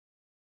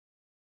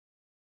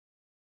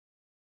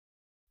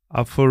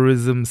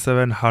Aphorism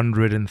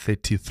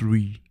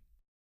 733.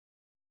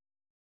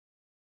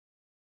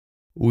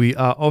 We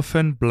are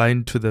often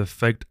blind to the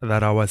fact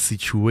that our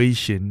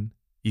situation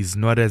is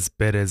not as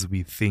bad as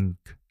we think,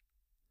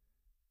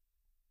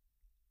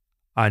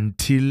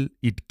 until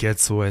it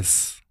gets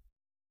worse.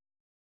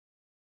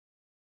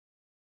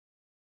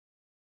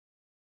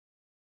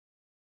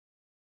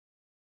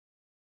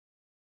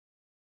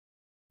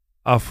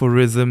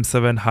 Aphorism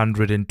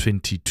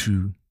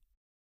 722.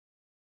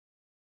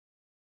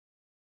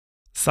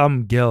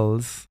 Some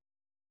girls,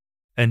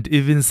 and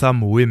even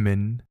some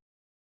women,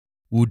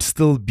 would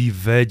still be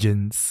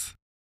virgins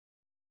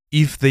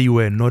if they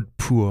were not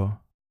poor,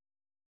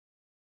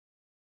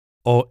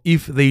 or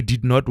if they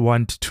did not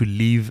want to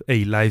live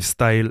a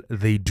lifestyle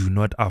they do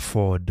not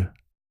afford.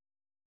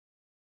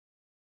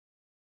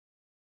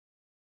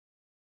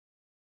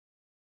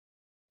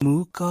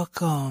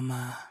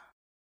 Mukokoma.